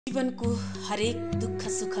जीवनको हरेक दुःख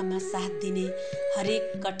सुखमा साथ दिने,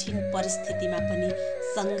 हरेक कठिन परिस्थितिमा पनि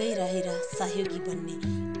सँगै रहेर सहयोगी बन्ने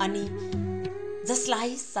अनि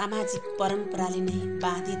जसलाई सामाजिक परम्पराले नै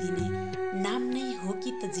बाँधिदिने नाम नै हो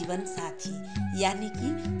कि त जीवन साथी, यानि कि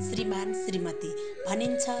श्रीमान श्रीमती।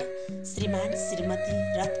 भनिन्छ श्रीमान श्रीमती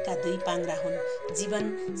रथका दुई पाङ्ग्रा हुन्। जीवन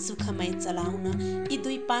सुखमय चलाउन यी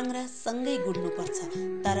दुई पाङ्ग्रा सँगै गुड्नुपर्छ।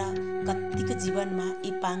 तर कत्तिको जीवनमा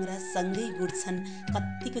यी पाङ्ग्रा सँगै गुड्छन्,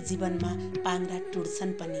 कत्तिको जीवनमा पाङ्ग्रा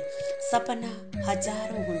टुट्छन् पनि। सपना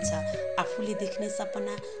हजारौं हुन्छ, आफूले देख्ने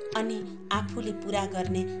सपना अनि आफूले पूरा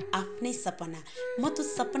गर्ने आफ्नै सपना। म त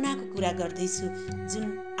सपनाको कुरा गर्दैछु, जुन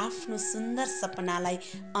आफ्नो सुन्दर सपनालाई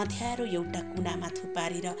अँध्यारो एउटा कुनामा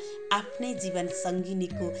थुपारेर आफ्नै जीवन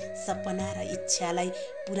सङ्गिनीको सपना र इच्छालाई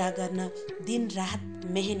पूरा गर्न दिनरात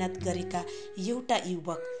मेहनत गरेका एउटा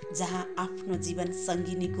युवक, जहाँ आफ्नो जीवन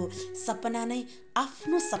सङ्गिनीको सपना नै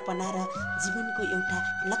आफ्नो सपना र जीवनको एउटा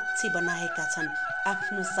लक्ष्य बनाएका छन्।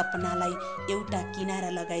 आफ्नो सपनालाई एउटा किनारा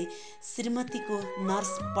लगाई श्रीमतीको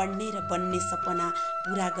नर्स पढ्ने र बन्ने सपना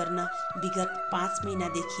पूरा गर्न विगत 5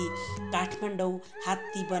 महिनादेखि काठमाडौँ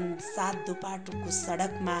हात्तीवन 7 दुपाटोको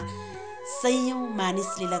सडकमा सयौं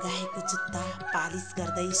मानिसले लगाएको जुत्ता पालिस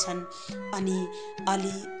गर्दैछन् अनि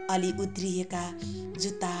अलि अलि उद्रिएका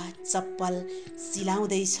जुत्ता चप्पल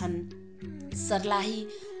सिलाउँदैछन्। सर्लाही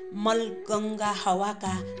मलगङ्गा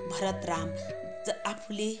हावाका भरत राम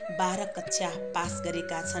आफूले 12 कक्षा पास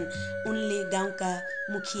गरेका छन्। उनले गाउँका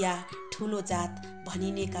मुखिया ठुलो जात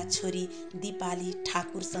भनिनेका छोरी दिपाली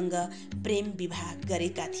ठाकुरसँग प्रेम विवाह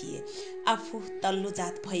गरेका थिए। आफू तल्लो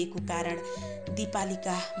जात भएको कारण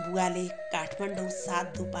दिपालीका बुवाले काठमाडौँ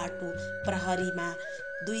 7 दुपाटो प्रहरीमा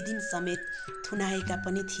 2 दिन समेत थुनाएका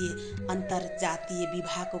पनि थिए। अन्तर्जातीय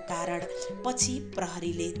विवाहको कारण पछि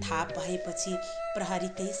प्रहरीले थाहा पाएपछि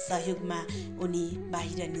प्रहरीकै सहयोगमा उनी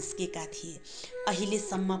बाहिर निस्केका थिए।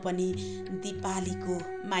 अहिलेसम्म पनि दिपालीको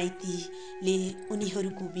माइतीले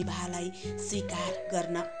उनीहरूको विवाहलाई स्वीकार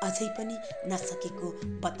गर्न अझै पनि नसकेको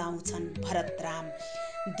बताउँछन् भरत राम।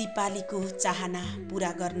 दिपालीको चाहना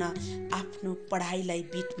पूरा गर्न आफ्नो पढाइलाई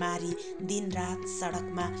बिट मारी दिनरात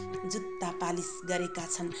सडकमा जुत्ता पालिस गरेका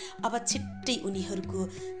छन्। अब छिट्टै उनीहरूको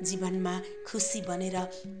जीवनमा खुसी बनेर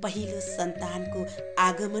पहिलो सन्तानको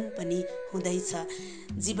आगमन पनि हुँदैछ।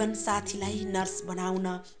 जीवन साथीलाई नर्स बनाउन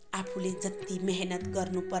आफूले जति मेहनत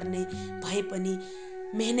गर्नुपर्ने भए पनि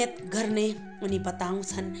मेहनत गर्ने उनी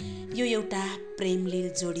बताउँछन्। यो एउटा प्रेमलील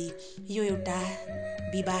जोडी, यो एउटा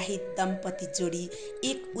विवाहित दम्पति जोडी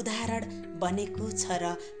एक उदाहरण बनेको छ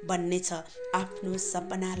र बन्नेछ। आफ्नो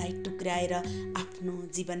सपनालाई टुक्राएर आफ्नो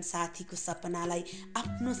जीवन साथीको सपनालाई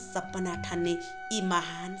आफ्नो सपना ठान्ने यी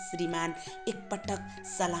महान श्रीमान एकपटक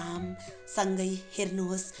सलाम। सँगै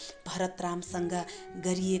हेर्नुहोस् भरत रामसँग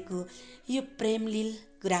गरिएको यो प्रेमलील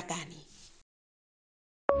कुराकानी।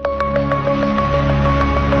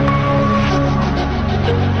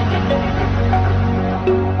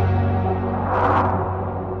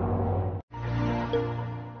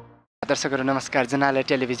 दर्शकहरू नमस्कार। जनाले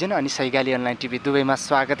टेलिभिजन अनि सैगाली अनलाइन टिभी दुवैमा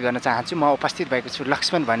स्वागत गर्न चाहन्छु। म उपस्थित भएको छु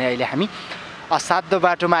लक्ष्मण भने अहिले हामी 7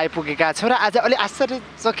 बाटोमा आइपुगेका छौँ र आज अलि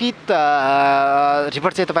आश्चर्यचकित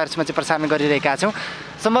रिपोर्ट चाहिँ तपाईँहरूसम्म चाहिँ प्रसारण गरिरहेका छौँ।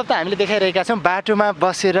 सम्भवतः हामीले देखाइरहेका छौँ बाटोमा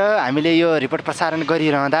बसेर हामीले यो रिपोर्ट प्रसारण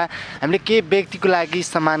गरिरहँदा हामीले केही व्यक्तिको लागि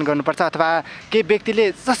सम्मान गर्नुपर्छ अथवा केही व्यक्तिले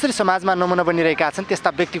जसरी समाजमा नमुना बनिरहेका छन् त्यस्ता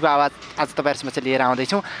व्यक्तिको आवाज आज तपाईँहरूसम्म चाहिँ लिएर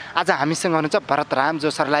आउँदैछौँ। आज हामीसँग हुनुहुन्छ भरत राम, जो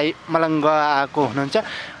सर्लाही मलङ्गाको हुनुहुन्छ।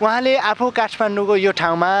 उहाँले आफू काठमाडौँको यो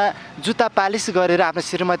ठाउँमा जुत्ता पालिस गरेर आफ्नो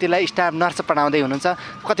श्रीमतीलाई स्टाफ नर्स पढाउँदै हुनुहुन्छ।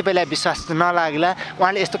 कतिपयलाई विश्वास नलाग्ला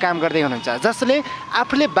उहाँले यस्तो काम गर्दै हुनुहुन्छ, जसले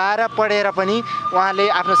आफूले 12 पढेर पनि उहाँले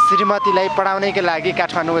आफ्नो श्रीमतीलाई पढाउनैको लागि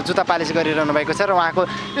काठमाडौँको जुत्ता पालिस गरिरहनु भएको छ र उहाँको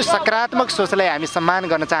यो सकारात्मक सोचलाई हामी सम्मान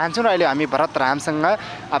गर्न चाहन्छौँ। र अहिले हामी भरत रामसँग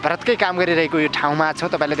भरतकै काम गरिरहेको यो ठाउँमा छौँ,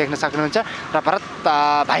 तपाईँले देख्न सक्नुहुन्छ। र भरत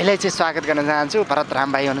भाइलाई चाहिँ स्वागत गर्न चाहन्छु। भरत राम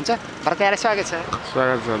भाइ हुनुहुन्छ। भरत यहाँलाई स्वागत छ।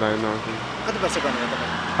 स्वागत छ। कति वर्षको हुनुहुन्छ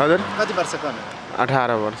तपाईँ? हजुर, कति वर्षको हुनुहुन्छ?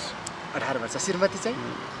 18 वर्ष। 18 वर्ष। श्रीमती चाहिँ?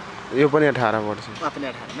 यो पनि 18 वर्ष। उहाँ पनि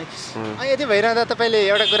 18 नै। यति भइरहँदा तपाईँले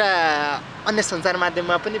एउटा कुरा अन्य सञ्चार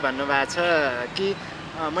माध्यममा पनि भन्नुभएको छ कि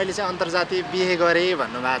मैले चाहिँ अन्तर्जातीय बिहे गरेँ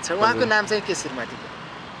भन्नुभएको छ। उहाँको नाम चाहिँ के श्रीमतीको?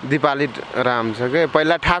 दिपाली राम छ के।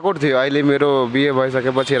 पहिला ठाकुर थियो, अहिले मेरो बिहे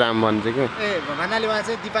भइसकेपछि राम भन्छ कि। भन्नाले उहाँ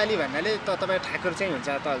चाहिँ दिपाली भन्नाले त तपाईँ ठाकुर चाहिँ हुन्छ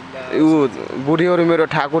त? ऊ बुढीहरू मेरो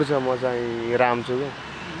ठाकुर छ, म चाहिँ राम छु कि।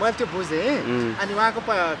 मैले त्यो बुझेँ। अनि उहाँको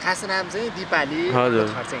खास नाम चाहिँ दिपाली। हजुर।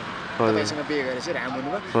 तपाईँसँग बिहे गरेर चाहिँ राम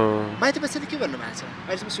हुनुभयो। माइती पछाडि के भन्नुभएको छ?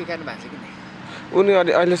 अहिलेसम्म स्वीकार्नु भएको छ कि नै? उनी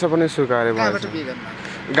अहिलेसम्म पनि स्वीकारे भयो। कहाँबाट बिहे गर्नुभएको?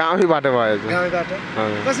 गाउँबाट भएछ। गाउँबाट?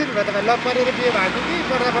 कसरी भयो तपाईँ? लभ परेर बिहे भएको कि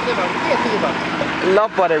पढ्दा पढ्दै भएको कि यतिकै भयो?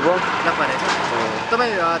 लभ परेको। लभ परेको।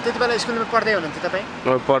 तपाईँ त्यति बेला स्कुलमा पढ्दै हुनुहुन्थ्यो तपाईँ?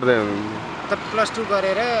 पढ्दै हुनुहुन्थ्यो। त +2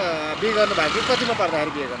 गरेर बिहे गर्नुभएको थियो, कतिमा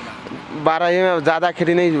पढ्दाखेरि बिहे गर्नुभएको? 12मा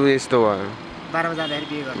जाँदाखेरि नै यस्तो भयो। 12मा जाँदाखेरि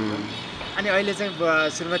बिहे गर्नुभयो। अनि अहिले चाहिँ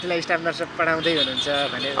श्रीमतीलाई स्टाफ नर्स पढाउँदै हुनुहुन्छ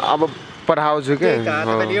भने? अब पढाउँछु के।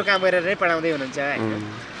 तपाईँले यो काम गरेर नै पढाउँदै हुनुहुन्छ होइन?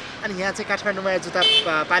 अनि यहाँ चाहिँ काठमाडौँमा जुत्ता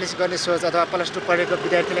पालिस गर्ने सोच अथवा +2 पढेको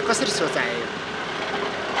विद्यार्थीलाई कसरी सोच आयो?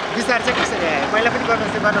 विचार चाहिँ कसरी आयो? पहिला पनि गर्नु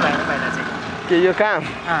भएन पहिला चाहिँ? के यो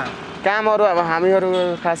कामहरू अब हामीहरू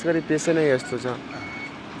खास गरी पेसै नै यस्तो छ।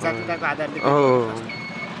 जातिताको आधारले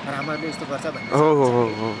राम्रले यस्तो गर्छ भन्ने।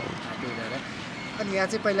 अनि यहाँ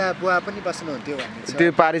चाहिँ पहिला बुवा पनि बस्नुहुन्थ्यो भन्ने छ।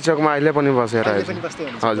 त्यो पारी चोकमा अहिले पनि बसेर पनि बस्दै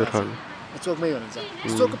हुनुहुन्छ? हजुर चोकमै हुनुहुन्छ?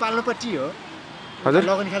 चोकको पाल्नुपर्टि हो? हजुर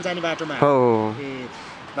लगनखाल जाने बाटोमा? ए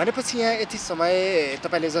भनेपछि यहाँ यति समय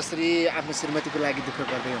तपाईँले जसरी आफ्नो श्रीमतीको लागि दुःख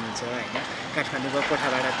गर्दै हुनुहुन्छ होइन, काठमाडौँको कोठा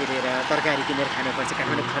भाडा तिरेर तरकारी किनेर खानुपर्छ,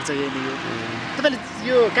 काठमाडौँ खर्च यही लियो, तपाईँले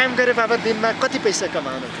यो काम गरे बाबत दिनमा कति पैसा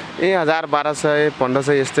कमाउनुहुन्छ? 1000, 1200,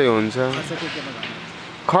 1500 यस्तै हुन्छ।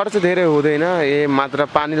 खर्च धेरै हुँदैन, मात्र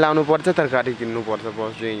पानी लाउनु पर्छ, तरकारी किन्नु पर्छ,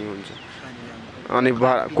 बस यही हुन्छ। अनि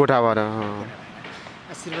कोठा भाडा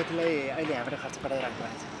श्रीमतीलाई अहिले हाम्रो खर्च पठाइराख्नु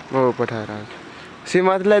भएको छ? हो पठाइरहेको छु।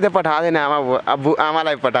 श्रीमतीलाई त पठाउँदैन,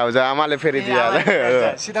 आमालाई पठाउँछ, आमाले फेरि दिइहाल्छ।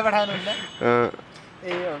 सिधा पठाउनुहुन्न?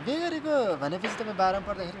 ए बिहे गरेको भनेपछि तपाईँ 12मा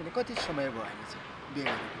पढ्दाखेरि भने कति समय भयो अहिले चाहिँ बिहे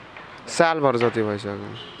गरेको? सालभर जति भइसक्यो।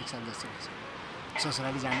 1 साल जस्तो भइसक्यो।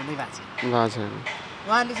 ससुराली जानु नै भएको छैन?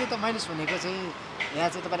 उहाँले चाहिँ त मैले सुनेको चाहिँ यहाँ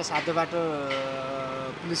चाहिँ तपाईँले साध्य बाटो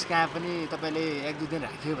पुलिस कहाँ पनि तपाईँले 1-2 दिन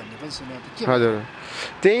राख्यो भन्ने पनि सुनेको थिएँ। हजुर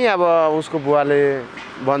त्यही अब उसको बुवाले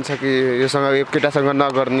भन्छ कि योसँग यो केटासँग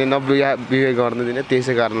नगर्ने, बिहे गर्नु दिने,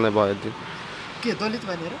 त्यसै कारणले भयो त्यो। के दलित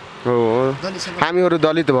भनेर? हो हामीहरू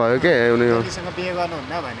दलित भयो के, उनीसँग बिहे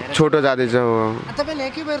गर्नुहुन्न भनेर छोटो जाति छ। तपाईँले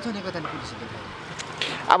के भएर थुनेको त पुलिसले?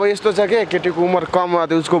 अब यस्तो छ कि केटीको उमेर कम,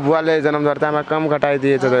 उसको बुवाले जन्मदर्तामा कम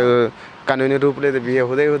घटाइदिएछ, कानुनी रूपले त बिहे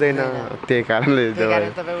हुँदैन, त्यही कारणले।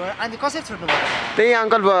 अनि कसरी छुट्नु भयो? त्यही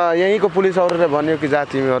अङ्कल यहीँको पुलिसहरूले भन्यो कि जा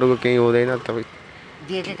तिमीहरूको केही हुँदैन, तपाईँ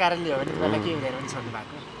बिहेकै कारणले हो भने तपाईँलाई केही हुँदैन भने छोड्नु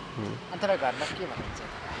भएको? अनि तपाईँ घरमा के भन्नुहुन्छ?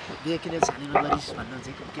 बिहे किन सानैमा गरिस् भन्नुहुन्छ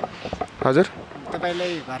कि के भन्नुहुन्छ? हजुर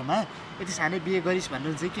तपाईँलाई घरमा यति सानै बिहे गरिस्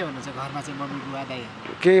भन्नुहुन्छ के भन्नुहुन्छ? घरमा चाहिँ मम्मी बुवा दाइ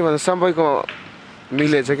केही भन्छ, सबैको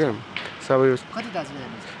मिलेछ क्या सबै। कति दाजुभाइ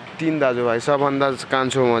हुनुहुन्छ? 3 दाजुभाइ, सबभन्दा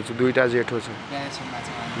कान्छो म छु, 2टा जेठो छ।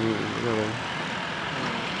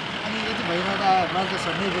 अनि यति भइरहँदा मैले त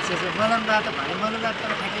सोध्नै बिर्सेछु, मलङबाट भने मलङबाट त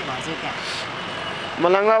ठ्याक्कै घर चाहिँ कहाँ?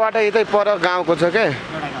 मलङबाट यतै पर गाउँको छ क्या,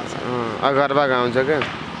 एउटा गाउँ छ अगरबा गाउँ छ क्या।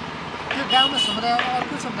 त्यो गाउँमा समुदाय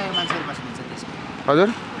अर्को समुदायको मान्छेहरू बस्नुहुन्छ त्यसमा? हजुर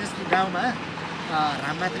त्यस गाउँमा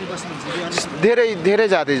राममात्री बस्नुहुन्छ कि? धेरै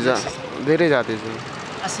जाति छ, धेरै जाति छ।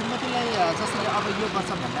 श्रीमतीलाई जसरी अब यो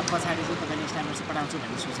वर्षभन्दा पछाडि चाहिँ तपाईँले स्ट्यान्डर्ड चाहिँ पढाउँछु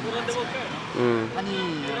भन्ने सोच्नु भएको छ? अनि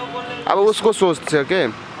अब उसको सोच छ के,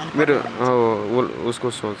 मेरो उसको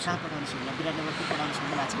सोच।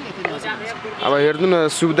 अब हेर्नु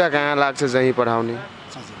न सुविधा कहाँ लाग्छ चाहिँ पढाउने।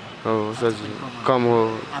 हो सजिलो कम हो।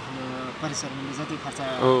 आफ्नो परिसरमा जति खर्च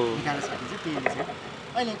निकाल्न सकिन्छ त्यही छ।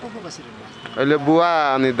 अहिले को बसिरहनु भएको छ? अहिले बुवा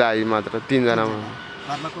अनि दाइ मात्र, 3 जना।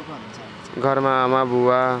 घरमा को हुनुहुन्छ? घरमा आमा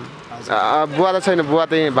बुवा त छैन, बुवा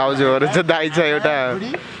चाहिँ भाउजूहरू छ, दाइ छ एउटा,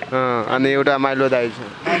 अनि एउटा माइलो दाइ छ।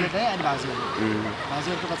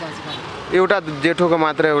 एउटा जेठोको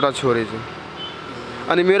मात्र एउटा छोरी छ।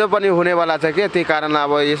 अनि मेरो पनि हुनेवाला छ के, त्यही कारण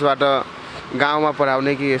अब यसबाट गाउँमा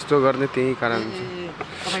पढाउने कि यस्तो गर्ने, त्यही कारण छ।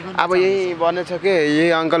 अब यही भनेछ कि यही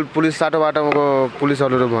अङ्कल पुलिस साटोबाटोको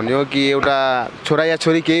पुलिसहरूले भन्यो कि एउटा छोरा या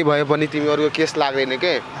छोरी केही भयो पनि तिमीहरूको केस लाग्दैन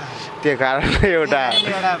के, त्यो कारणले एउटा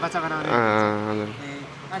बच्चा बनाउने।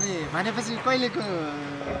 अनि भनेपछि कहिलेको?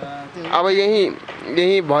 अब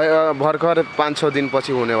यही भयो, भर्खर 5-6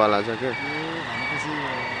 दिनपछि हुनेवाला छ के। भनेपछि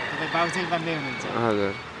तपाईँ बाउ चाहिँ बन्दै हुनुहुन्छ?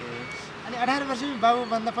 हजुर। अनि 18 वर्ष बाउ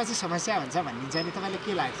बन्दा पछि समस्या हुन्छ भनिन्छ नि, तपाईँलाई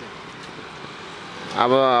के लाग्छ?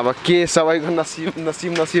 अब के सबैको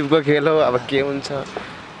नसिबको खेल हो, अब के हुन्छ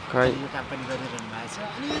खै। यो काम पनि गरिरहनु भएको छ,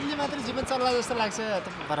 अनि यसले मात्र जीवन चल्ला जस्तो लाग्छ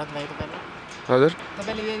भरत भाइ तपाईँलाई? हजुर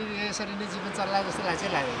तपाईँले यसरी नै जीवन चल्ला जस्तो लाग्छ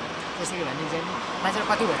लाग्दैन? जस्तो कि भनिन्छ नि मान्छे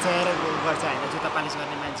कति भचाएर गर्छ होइन, जुत्ता पालिस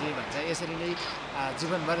गर्ने मान्छे भन्छ, यसरी नै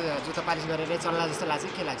जीवनभर जुत्ता पालिस गरेरै चल्ला जस्तो लाग्छ,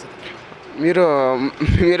 के लाग्छ तपाईँलाई?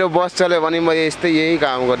 मेरो बस चल्यो भने म यही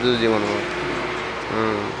काम गर्छु जीवनमा।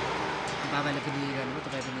 बाबाले पनि यही गर्नु,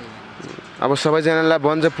 तपाईँ पनि यही गर्नु? अब सबैजनालाई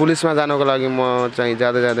भन्छ पुलिसमा जानको लागि, म चाहिँ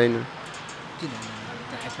जाँदैन। किन?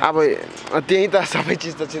 अब त्यही त सबै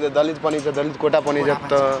चिज त छ, दलित पनि छ, दलित कोटा पनि छ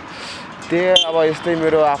त, त्यही अब यस्तै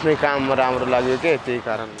मेरो आफ्नै काम राम्रो लाग्यो के, त्यही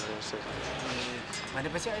कारण।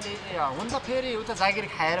 भनेपछि अहिले हुन त फेरि उता जागिर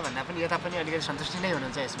खाएर भन्दा पनि यता पनि अलिकति सन्तुष्टि नै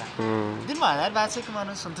हुनुहुन्छ यसमा? दिनमा 1000-1200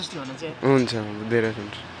 कमाउनु सन्तुष्टि हुनुहुन्छ? हुन्छ धेरै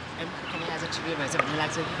हुन्छ। आज ठिकै भएछ भन्ने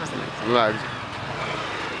लाग्छ कि कस्तो लाग्छ लाग्छ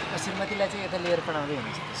श्रीमतीलाई चाहिँ यता लिएर पढाउँदै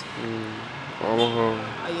हुनुहुन्छ त्यसो ओहो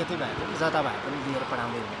यतै भए पनि जता भए पनि लिएर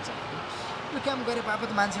पढाउँदै हुनुहुन्छ यो काम गरे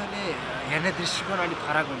बापत मान्छेहरूले हेर्ने दृष्टिकोण अलिक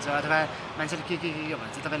फरक हुन्छ अथवा मान्छेले के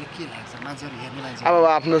भन्छ तपाईँलाई के लाग्छ मान्छेहरू हेर्ने मान्छे अब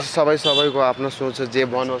आफ्नो सबैको आफ्नो सोच जे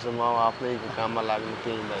बनोस् म आफ्नै काममा लाग्नु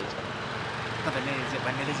त्यही नै छ तपाईँले जे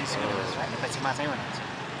भन्नेले जे सुन्नुहुन्छ भनेपछि मा चाहिँ भन्नुहुन्छ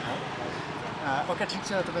ओके ठिक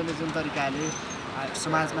छ तपाईँले जुन तरिकाले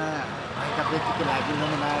समाजमा भएका व्यक्तिको लागि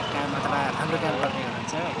नमुना काम अथवा राम्रो काम गर्ने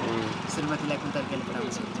हुनुहुन्छ श्रीमतीलाई कुन तरिकाले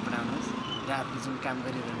पढाउनु सक्नुहुन्छ पढाउनुहोस् र आफूले जुन काम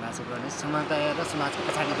गरिरहनु भएको छ गर्नुहोस् समुदाय र समाजको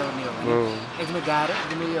पछाडि दौड्ने हो भने एकदमै गाह्रो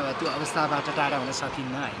एकदमै त्यो अवस्थाबाट टाढा हुन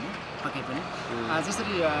सकिन्न होइन पक्कै पनि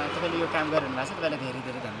जसरी तपाईँले यो काम गरिरहनु भएको छ तपाईँलाई धेरै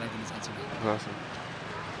धेरै धन्यवाद दिन चाहन्छु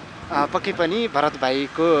पक्कै पनि भरत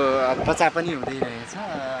भाइको बच्चा पनि हुँदै रहेछ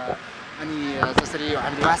अनि जसरी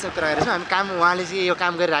हामीले उहाँसँग कुरा गरेका छौँ हामी काम उहाँले चाहिँ यो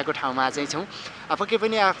काम गरिरहेको ठाउँमा चाहिँ छौँ पक्कै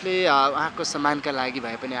पनि आफूले उहाँको सम्मानका लागि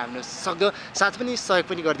भए पनि आफ्नो सक्दो साथ पनि सहयोग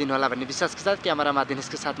पनि गरिदिनु होला भन्ने विश्वासको साथ क्यामेरामा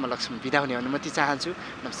दिनेशको साथ म लक्ष्मी बिदा हुने अनुमति चाहन्छु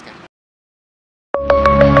नमस्कार